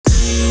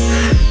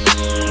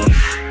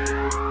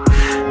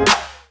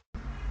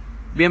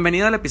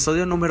Bienvenido al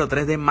episodio número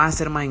 3 de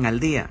Mastermind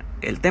al Día.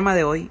 El tema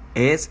de hoy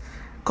es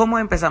cómo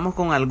empezamos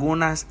con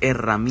algunas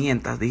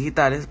herramientas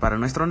digitales para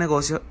nuestro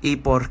negocio y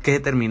por qué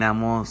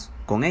terminamos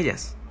con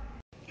ellas.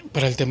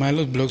 Para el tema de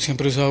los blogs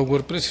siempre he usado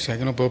WordPress, o sea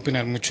que no puedo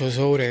opinar mucho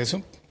sobre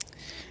eso,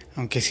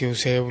 aunque sí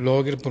usé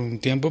Blogger por un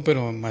tiempo,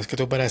 pero más que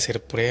todo para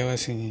hacer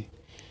pruebas y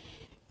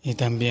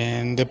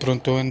también de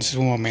pronto en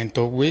su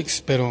momento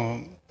Wix,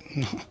 pero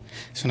no,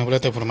 es una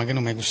plataforma que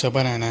no me gusta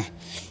para nada.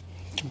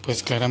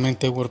 Pues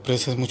claramente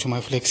WordPress es mucho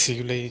más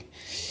flexible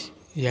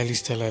y al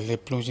instalarle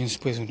plugins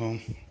pues uno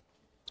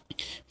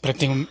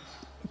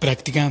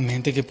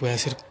prácticamente que puede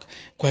hacer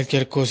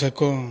cualquier cosa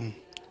con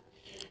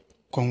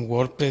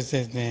WordPress,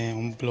 desde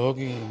un blog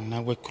y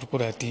una web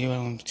corporativa,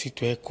 un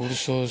sitio de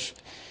cursos,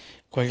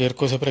 cualquier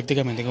cosa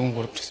prácticamente con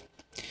WordPress.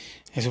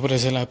 Eso por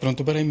ese lado.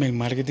 Pronto para email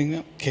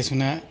marketing, que es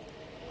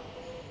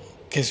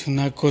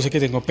una cosa que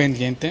tengo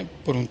pendiente.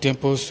 Por un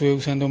tiempo estuve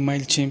usando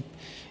MailChimp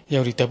y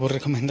ahorita por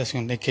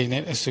recomendación de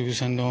Keiner estoy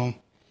usando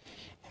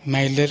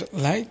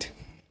MailerLite,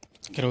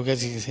 creo que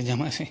así se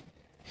llama así.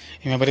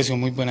 Y me pareció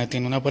muy buena,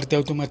 tiene una parte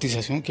de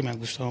automatización que me ha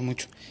gustado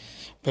mucho,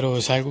 pero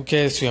es algo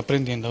que estoy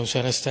aprendiendo a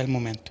usar hasta el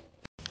momento.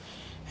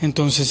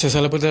 Entonces esa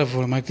es la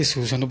plataforma que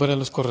estoy usando para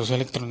los correos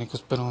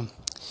electrónicos, pero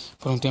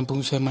por un tiempo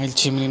usé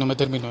MailChimp y no me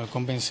terminó de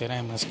convencer,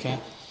 además que,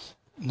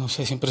 no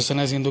sé, siempre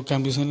están haciendo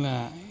cambios en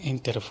la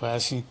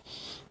interfaz y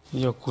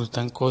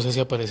ocultan cosas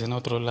y aparecen a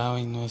otro lado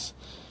y no es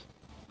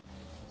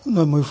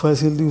muy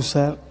fácil de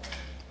usar.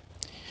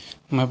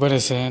 No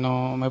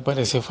me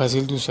parece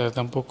fácil de usar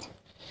tampoco.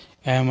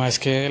 Además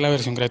que la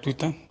versión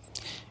gratuita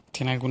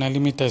tiene algunas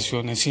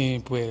limitaciones y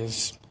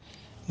pues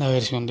la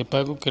versión de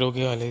pago creo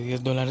que vale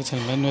 $10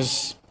 al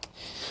mes.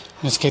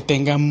 No es que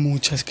tenga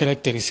muchas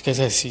características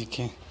así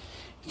que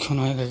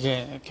uno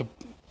diga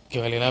que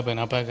vale la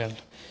pena pagarlo.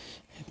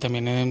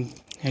 También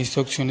he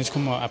visto opciones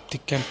como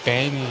Aptic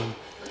Campaign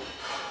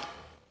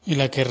y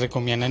la que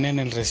recomiendan en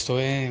el resto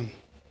de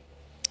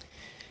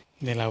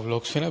la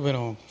blogsphere,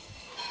 pero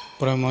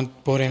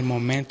por el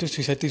momento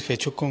estoy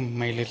satisfecho con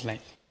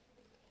MailerLite.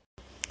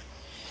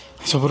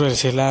 Eso por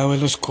ese lado de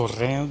los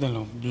correos, de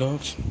los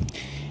blogs.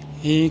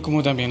 Y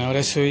como también ahora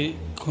estoy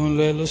con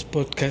lo de los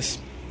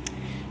podcasts,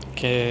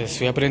 que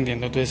estoy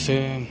aprendiendo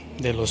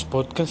de los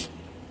podcasts.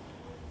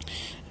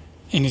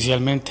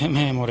 Inicialmente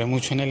me demoré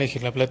mucho en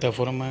elegir la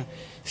plataforma.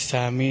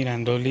 Estaba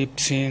mirando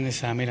Libsyn,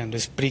 estaba mirando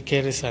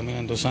Spreaker, estaba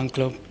mirando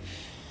SoundCloud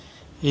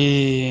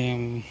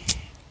y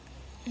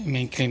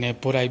me incliné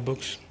por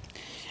iVoox.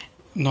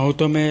 No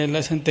tomé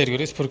las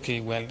anteriores porque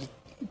igual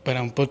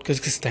para un podcast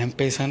que está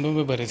empezando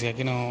me parecía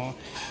que no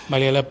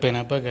valía la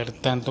pena pagar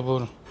tanto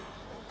por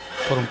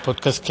un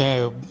podcast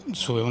que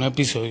sube un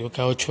episodio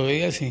cada 8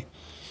 días y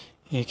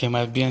que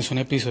más bien son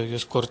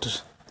episodios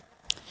cortos.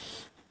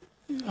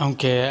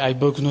 Aunque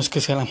iVoox no es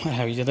que sea la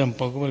maravilla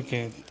tampoco,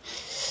 porque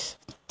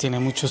tiene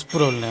muchos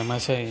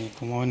problemas ahí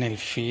como en el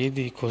feed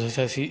y cosas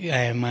así.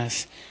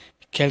 Además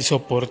que el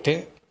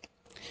soporte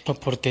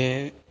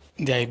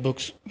de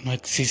iVoox no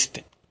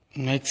existe.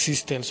 No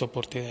existe el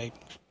soporte de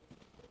iVoox.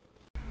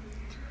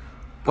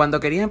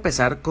 Cuando quería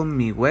empezar con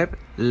mi web,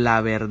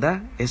 la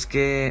verdad es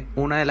que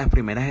una de las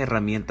primeras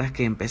herramientas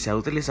que empecé a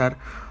utilizar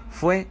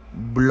fue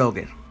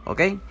Blogger,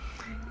 ¿ok?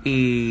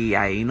 Y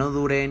ahí no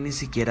duré ni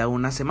siquiera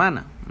una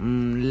semana.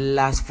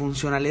 Las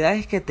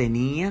funcionalidades que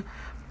tenía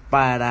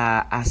para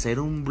hacer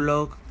un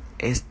blog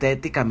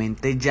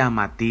estéticamente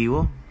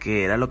llamativo,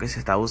 que era lo que se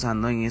estaba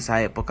usando en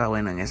esa época,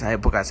 bueno, en esa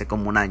época hace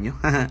como un año,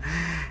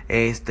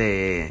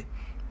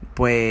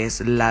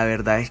 pues la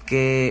verdad es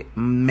que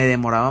me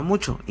demoraba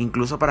mucho,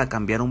 incluso para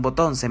cambiar un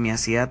botón, se me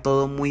hacía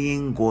todo muy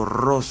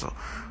engorroso,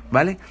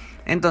 ¿vale?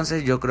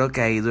 Entonces yo creo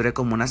que ahí duré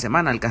como una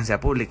semana, alcancé a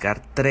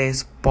publicar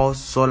 3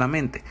 posts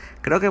solamente.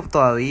 Creo que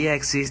todavía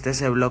existe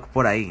ese blog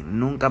por ahí,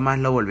 nunca más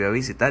lo volví a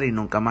visitar y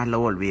nunca más lo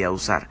volví a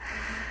usar.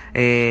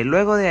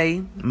 Luego de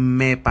ahí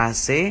me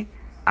pasé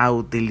a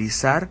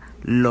utilizar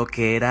lo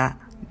que era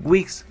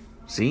Wix,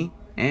 ¿sí?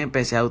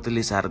 Empecé a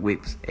utilizar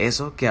Wix,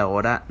 eso que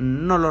ahora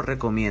no lo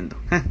recomiendo.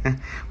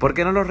 ¿Por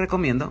qué no lo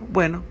recomiendo?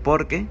 Bueno,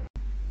 porque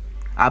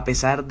a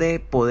pesar de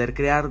poder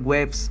crear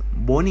webs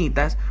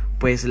bonitas,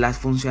 pues las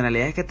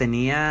funcionalidades que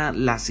tenía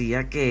la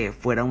hacía que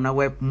fuera una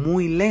web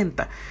muy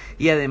lenta.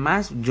 Y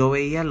además yo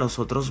veía los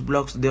otros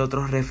blogs de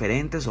otros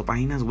referentes o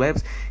páginas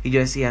web y yo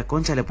decía,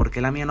 cónchale, ¿por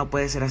qué la mía no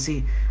puede ser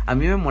así? A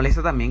mí me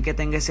molesta también que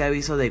tenga ese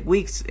aviso de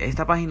Wix.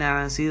 Esta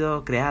página ha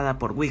sido creada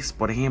por Wix,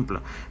 por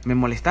ejemplo. Me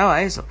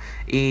molestaba eso.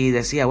 Y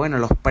decía, bueno,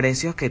 los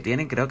precios que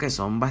tienen creo que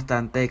son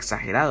bastante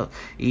exagerados.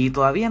 Y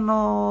todavía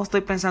no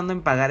estoy pensando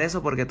en pagar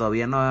eso porque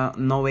todavía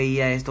no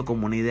veía esto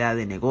como una idea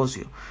de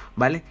negocio,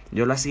 ¿vale?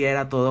 Yo lo hacía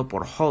era todo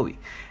por hobby.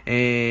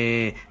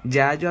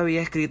 Ya yo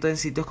había escrito en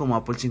sitios como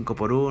Apple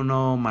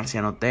 5x1,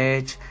 Marciano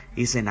Tech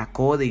y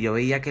Cenacode, y yo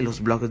veía que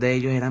los blogs de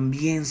ellos eran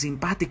bien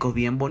simpáticos,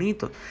 bien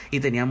bonitos y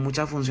tenían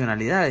muchas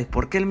funcionalidades.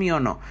 ¿Por qué el mío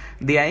no?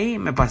 De ahí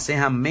me pasé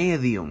a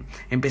Medium.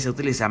 Empecé a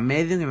utilizar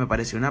Medium y me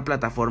pareció una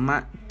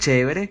plataforma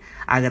chévere,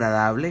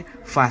 agradable,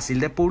 fácil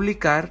de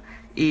publicar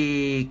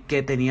y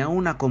que tenía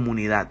una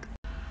comunidad.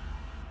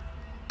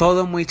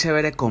 todo muy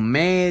chévere con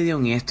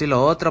Medium y esto y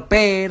lo otro,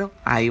 pero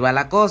ahí va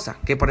la cosa,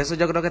 que por eso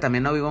yo creo que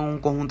también no vivo en un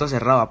conjunto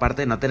cerrado,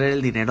 aparte de no tener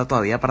el dinero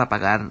todavía para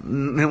pagar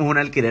un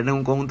alquiler en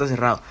un conjunto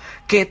cerrado,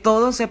 que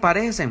todos se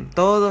parecen,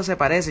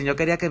 yo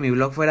quería que mi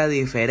blog fuera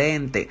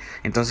diferente,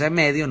 entonces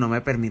Medium no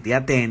me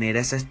permitía tener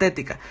esa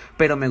estética,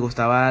 pero me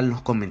gustaban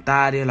los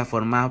comentarios, la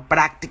forma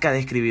práctica de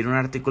escribir un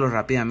artículo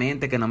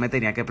rápidamente, que no me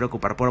tenía que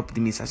preocupar por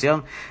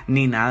optimización,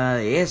 ni nada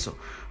de eso.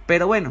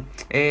 Pero bueno,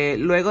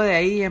 luego de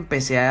ahí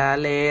empecé a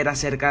leer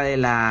acerca de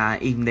la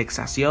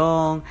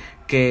indexación,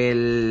 que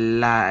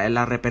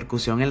la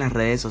repercusión en las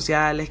redes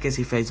sociales, que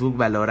si Facebook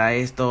valora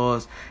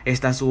estas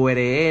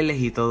URLs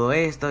y todo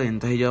esto. Y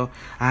entonces yo,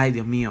 ay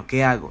Dios mío,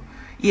 ¿qué hago?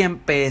 Y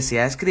empecé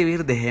a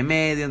escribir, dejé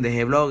Medium,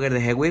 dejé Blogger,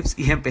 dejé Wix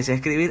y empecé a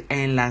escribir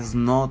en las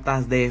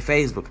notas de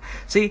Facebook.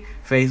 Sí,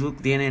 Facebook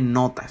tiene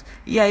notas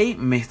y ahí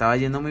me estaba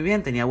yendo muy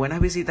bien, tenía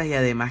buenas visitas y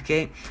además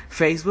que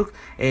Facebook,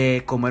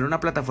 como era una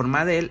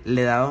plataforma de él,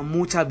 le daba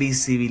mucha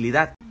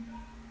visibilidad.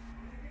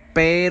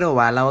 Pero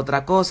va la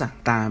otra cosa,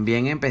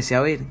 también empecé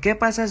a oír, ¿qué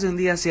pasa si un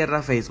día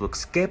cierra Facebook?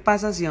 ¿Qué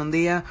pasa si un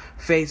día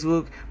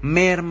Facebook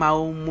merma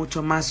aún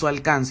mucho más su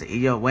alcance?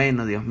 Y yo,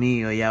 bueno, Dios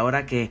mío, y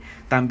ahora que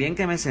también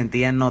que me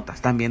sentía en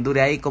notas, también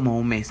duré ahí como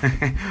un mes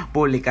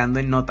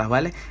publicando en notas,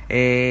 ¿vale?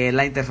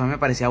 La interfaz me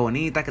parecía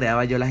bonita,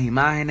 creaba yo las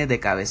imágenes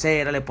de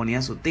cabecera, le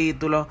ponía su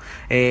título,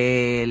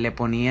 le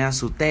ponía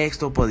su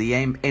texto,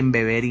 podía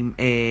embeber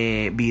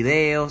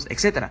videos,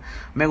 etcétera.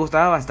 Me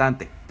gustaba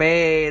bastante,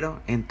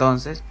 pero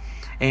entonces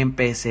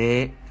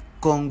empecé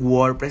con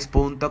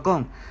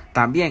WordPress.com.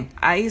 También,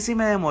 ahí sí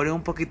me demoré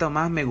un poquito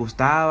más, me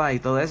gustaba y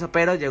todo eso,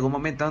 pero llegó un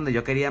momento donde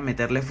yo quería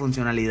meterle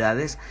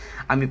funcionalidades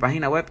a mi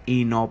página web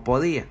y no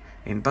podía.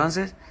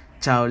 Entonces,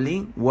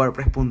 Shaolin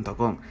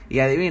WordPress.com. Y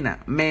adivina,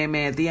 me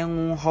metí en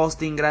un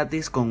hosting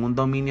gratis con un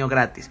dominio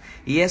gratis.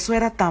 Y eso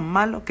era tan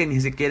malo que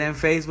ni siquiera en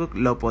Facebook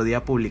lo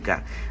podía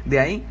publicar. De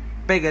ahí,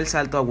 pegué el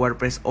salto a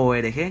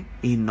WordPress.org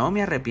y no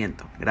me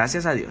arrepiento.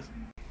 Gracias a Dios.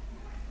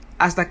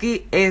 Hasta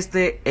aquí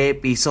este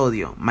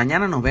episodio.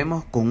 Mañana nos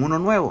vemos con uno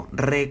nuevo.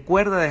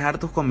 Recuerda dejar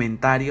tus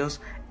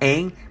comentarios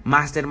en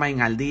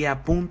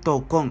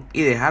mastermingaldia.com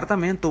y dejar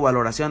también tu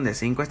valoración de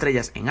 5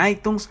 estrellas en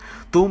iTunes,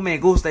 tu me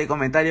gusta y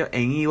comentario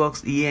en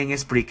iVoox y en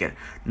Spreaker.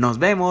 Nos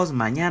vemos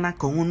mañana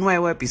con un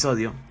nuevo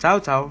episodio. Chao,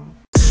 chao.